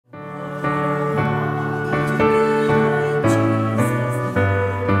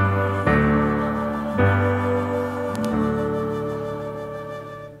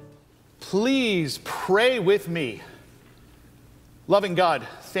pray with me. Loving God,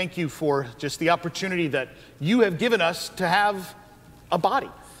 thank you for just the opportunity that you have given us to have a body,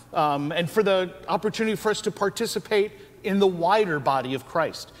 and for the opportunity for us to participate in the wider body of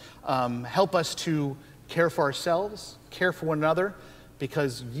Christ. Help us to care for ourselves, care for one another,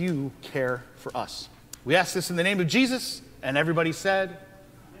 because you care for us. We ask this in the name of Jesus, and everybody said,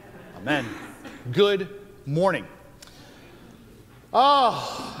 Amen. Good morning.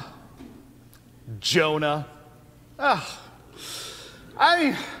 Oh, Jonah.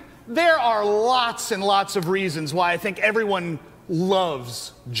 There are lots and lots of reasons why I think everyone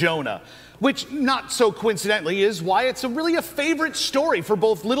loves Jonah, which not so coincidentally is why it's really a favorite story for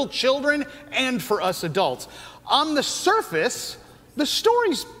both little children and for us adults. On the surface, the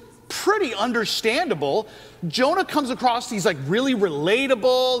story's pretty understandable. Jonah comes across, he's like really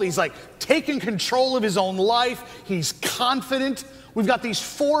relatable. He's like taking control of his own life. He's confident. We've got these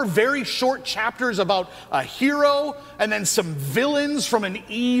 4 very short chapters about a hero and then some villains from an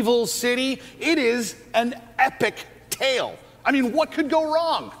evil city. It is an epic tale. I mean, what could go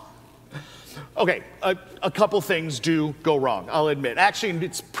wrong? Okay, a couple things do go wrong, I'll admit. Actually,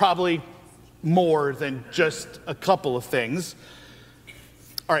 it's probably more than just a couple of things.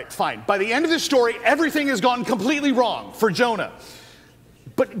 All right, fine. By the end of this story, everything has gone completely wrong for Jonah.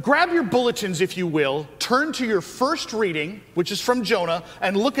 But grab your bulletins, if you will, turn to your first reading, which is from Jonah,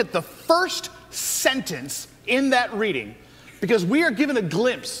 and look at the first sentence in that reading, because we are given a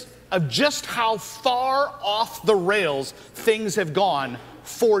glimpse of just how far off the rails things have gone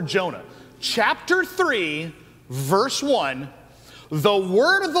for Jonah. Chapter 3, verse 1, the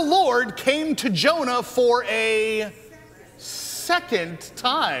word of the Lord came to Jonah for a second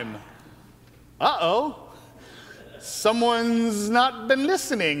time. Uh-oh. Someone's not been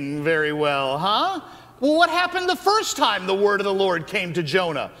listening very well, huh? Well, what happened the first time the word of the Lord came to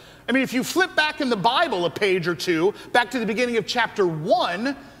Jonah? I mean, if you flip back in the Bible a page or two, back to the beginning of chapter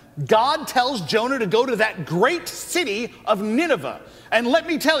 1, God tells Jonah to go to that great city of Nineveh. And let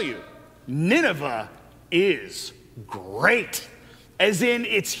me tell you, Nineveh is great. As in,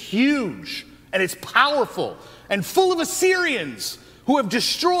 it's huge, and it's powerful, and full of Assyrians who have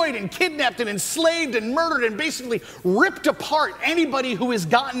destroyed and kidnapped and enslaved and murdered and basically ripped apart anybody who has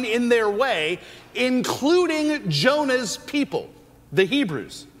gotten in their way, including Jonah's people, the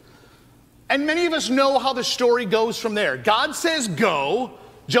Hebrews. And many of us know how the story goes from there. God says go,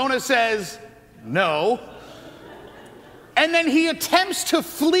 Jonah says no, and then he attempts to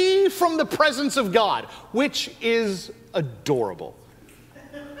flee from the presence of God, which is adorable.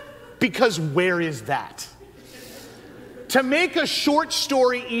 Because where is that? To make a short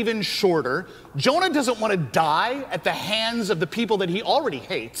story even shorter, Jonah doesn't want to die at the hands of the people that he already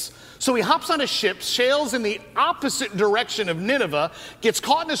hates. So he hops on a ship, sails in the opposite direction of Nineveh, gets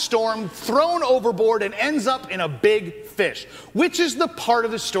caught in a storm, thrown overboard, and ends up in a big fish, which is the part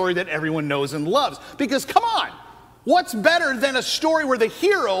of the story that everyone knows and loves. Because come on, what's better than a story where the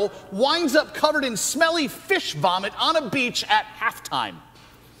hero winds up covered in smelly fish vomit on a beach at halftime?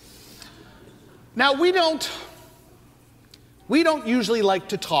 Now, we don't usually like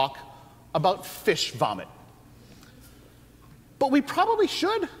to talk about fish vomit. But we probably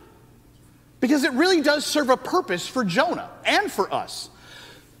should, because it really does serve a purpose for Jonah and for us.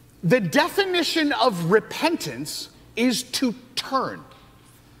 The definition of repentance is to turn,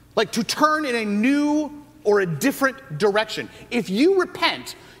 like to turn in a new or a different direction. If you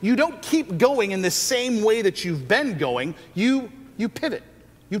repent, you don't keep going in the same way that you've been going. You pivot,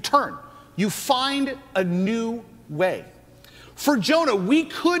 you turn, you find a new way. For Jonah, we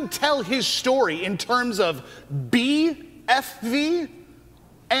could tell his story in terms of BFV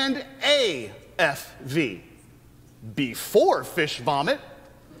and AFV. Before fish vomit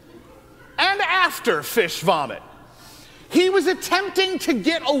and after fish vomit. He was attempting to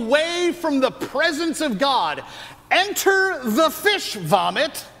get away from the presence of God, enter the fish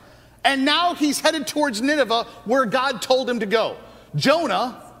vomit, and now he's headed towards Nineveh where God told him to go.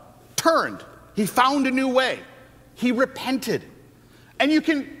 Jonah turned. He found a new way. He repented. And you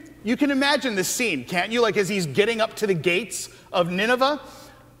can imagine the scene, can't you? Like as he's getting up to the gates of Nineveh,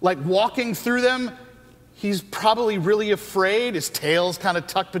 like walking through them, he's probably really afraid. His tail's kind of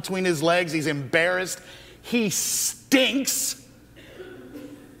tucked between his legs. He's embarrassed. He stinks.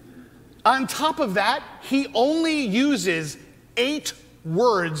 On top of that, he only uses 8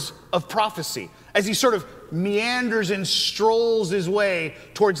 words of prophecy as he sort of meanders and strolls his way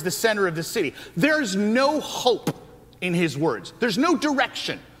towards the center of the city. There's no hope in his words. There's no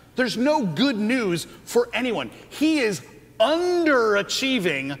direction. There's no good news for anyone. He is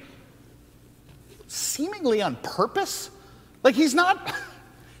underachieving, seemingly on purpose. Like he's not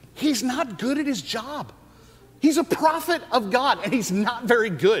He's not good at his job. He's a prophet of God, and he's not very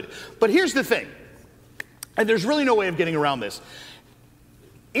good. But here's the thing, and there's really no way of getting around this.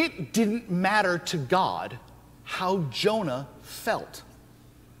 It didn't matter to God how Jonah felt,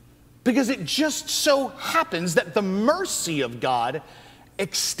 because it just so happens that the mercy of God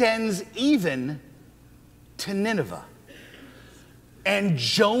extends even to Nineveh. And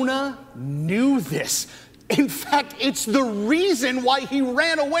Jonah knew this. In fact, it's the reason why he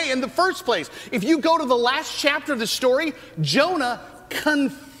ran away in the first place. If you go to the last chapter of the story, Jonah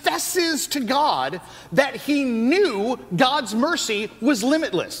confesses to God that he knew God's mercy was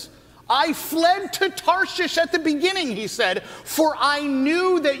limitless. I fled to Tarshish at the beginning, he said, for I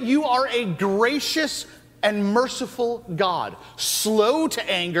knew that you are a gracious and merciful God, slow to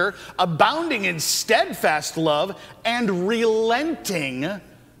anger, abounding in steadfast love, and relenting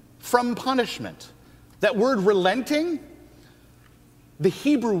from punishment. That word relenting, the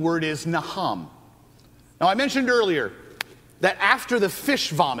Hebrew word is naham. Now, I mentioned earlier that after the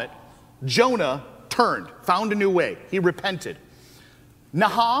fish vomit, Jonah turned, found a new way. He repented.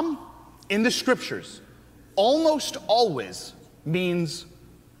 Naham in the scriptures almost always means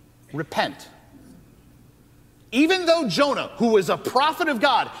repent. Even though Jonah, who was a prophet of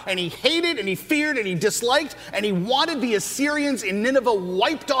God, and he hated and he feared and he disliked and he wanted the Assyrians in Nineveh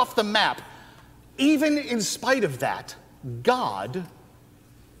wiped off the map, even in spite of that, God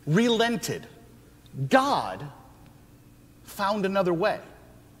relented. God found another way.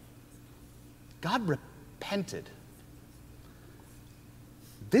 God repented.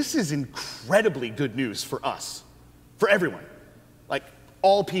 This is incredibly good news for us, for everyone, like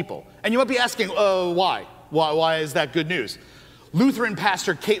all people. And you might be asking, why? Why is that good news? Lutheran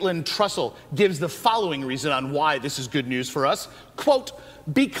pastor Caitlin Trussell gives the following reason on why this is good news for us. Quote,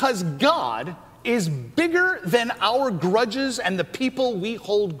 because God is bigger than our grudges and the people we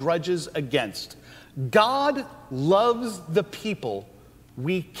hold grudges against. God loves the people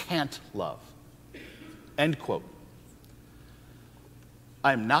we can't love. End quote.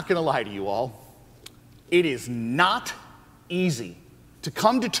 I'm not going to lie to you all. It is not easy to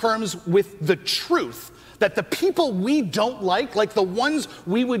come to terms with the truth that the people we don't like the ones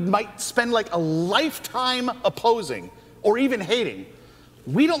we might spend like a lifetime opposing or even hating,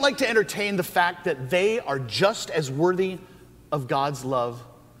 we don't like to entertain the fact that they are just as worthy of God's love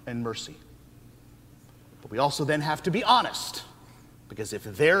and mercy. But we also then have to be honest, because if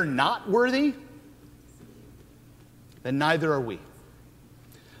they're not worthy, then neither are we.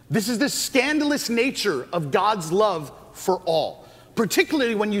 This is the scandalous nature of God's love for all,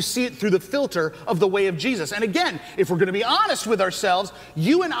 particularly when you see it through the filter of the way of Jesus. And again, if we're going to be honest with ourselves,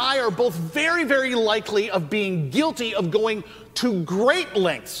 you and I are both very, very likely of being guilty of going to great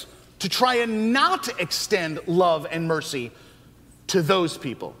lengths to try and not extend love and mercy to those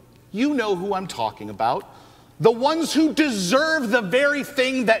people. You know who I'm talking about. The ones who deserve the very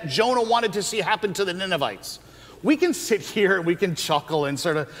thing that Jonah wanted to see happen to the Ninevites. We can sit here and we can chuckle and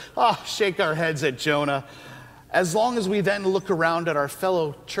sort of shake our heads at Jonah, as long as we then look around at our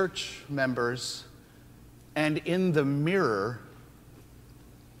fellow church members and in the mirror,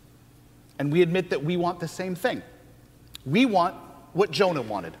 and we admit that we want the same thing. We want what Jonah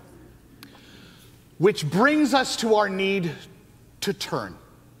wanted, which brings us to our need to turn,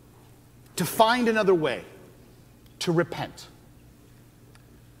 to find another way, to repent,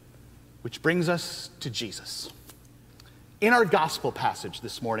 which brings us to Jesus. In our gospel passage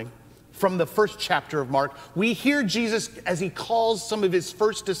this morning, from the first chapter of Mark, we hear Jesus as he calls some of his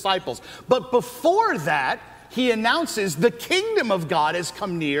first disciples. But before that, he announces the kingdom of God has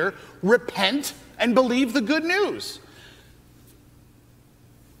come near. Repent and believe the good news.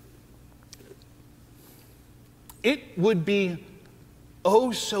 It would be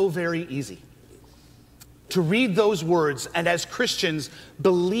oh so very easy to read those words and as Christians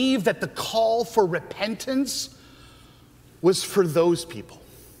believe that the call for repentance was for those people.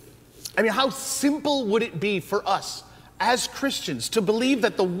 I mean, how simple would it be for us as Christians to believe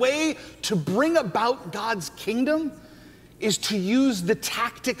that the way to bring about God's kingdom is to use the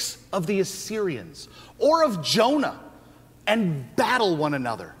tactics of the Assyrians or of Jonah and battle one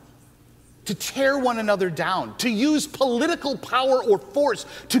another, to tear one another down, to use political power or force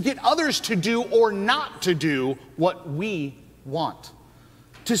to get others to do or not to do what we want,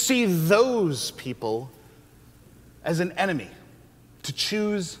 to see those people as an enemy, to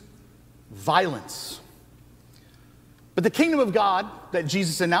choose violence. But the kingdom of God that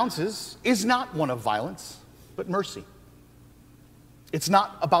Jesus announces is not one of violence, but mercy. It's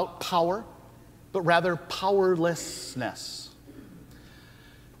not about power, but rather powerlessness.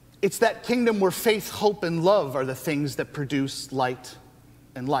 It's that kingdom where faith, hope, and love are the things that produce light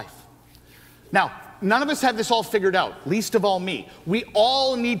and life. Now, none of us have this all figured out, least of all me. We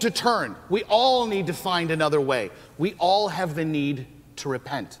all need to turn. We all need to find another way. We all have the need to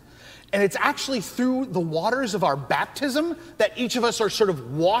repent. And it's actually through the waters of our baptism that each of us are sort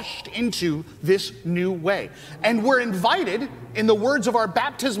of washed into this new way. And we're invited, in the words of our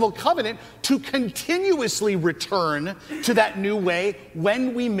baptismal covenant, to continuously return to that new way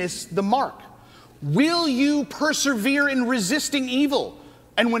when we miss the mark. Will you persevere in resisting evil?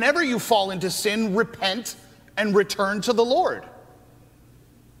 And whenever you fall into sin, repent and return to the Lord.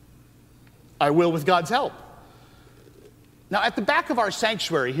 I will with God's help. Now, at the back of our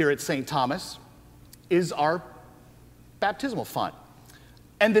sanctuary here at St. Thomas is our baptismal font.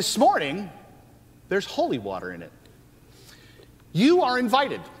 And this morning, there's holy water in it. You are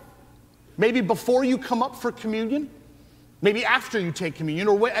invited, maybe before you come up for communion, maybe after you take communion,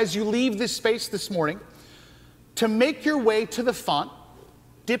 or as you leave this space this morning, to make your way to the font,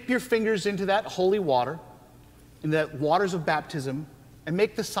 dip your fingers into that holy water, in the waters of baptism, and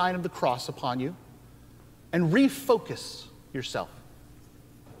make the sign of the cross upon you, and refocus yourself,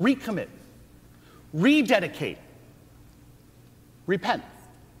 recommit, rededicate, repent,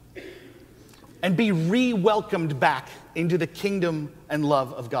 and be re-welcomed back into the kingdom and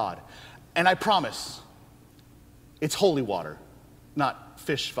love of God. And I promise, it's holy water, not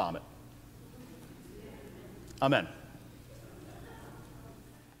fish vomit. Amen.